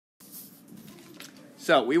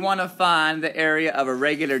So we want to find the area of a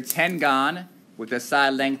regular tentagon with a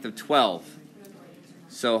side length of 12.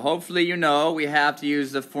 So hopefully you know we have to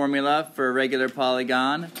use the formula for a regular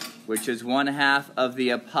polygon, which is 1/2 of the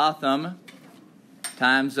apothem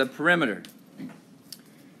times the perimeter.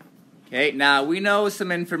 Okay, now we know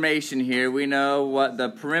some information here. We know what the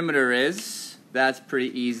perimeter is. That's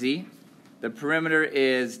pretty easy. The perimeter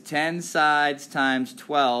is 10 sides times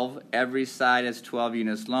 12. Every side is 12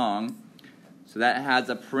 units long. So that has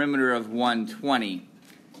a perimeter of 120.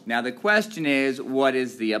 Now the question is, what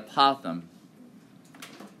is the apothem?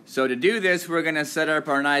 So to do this, we're going to set up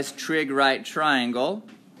our nice trig right triangle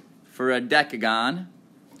for a decagon,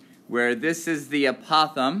 where this is the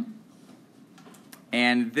apothem,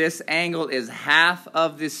 and this angle is half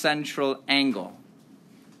of the central angle.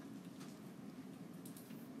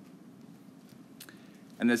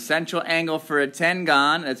 And the central angle for a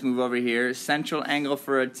tentagon, let's move over here, central angle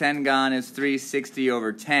for a tentagon is 360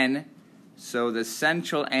 over 10. So the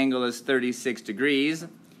central angle is 36 degrees,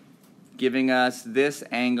 giving us this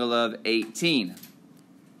angle of 18.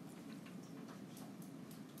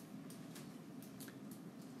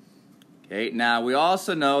 Okay, now we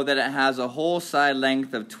also know that it has a whole side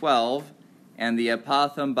length of 12, and the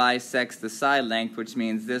apothem bisects the side length, which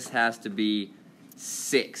means this has to be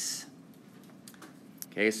 6.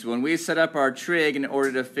 Okay, so when we set up our trig in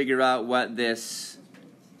order to figure out what this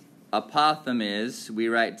apothem is, we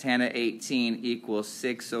write tan of 18 equals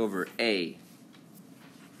 6 over a.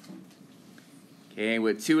 Okay,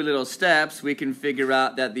 with 2 little steps, we can figure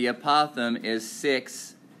out that the apothem is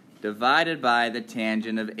 6 divided by the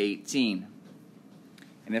tangent of 18.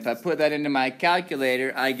 And if I put that into my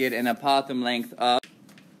calculator, I get an apothem length of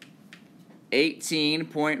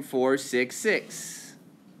 18.466.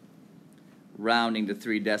 Rounding to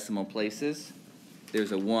 3 decimal places.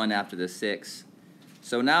 There's a 1 after the 6.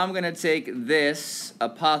 So now I'm going to take this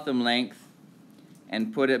apothem length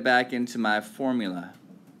and put it back into my formula.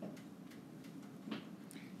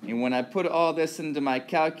 And when I put all this into my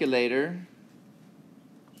calculator,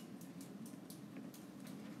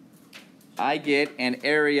 I get an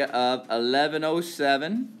area of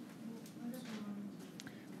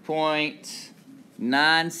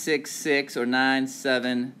 1107.966 or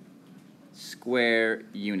 97 square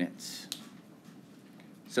units.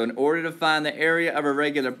 So in order to find the area of a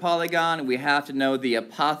regular polygon, we have to know the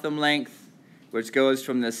apothem length, which goes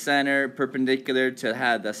from the center perpendicular to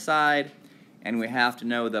the side, and we have to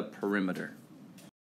know the perimeter.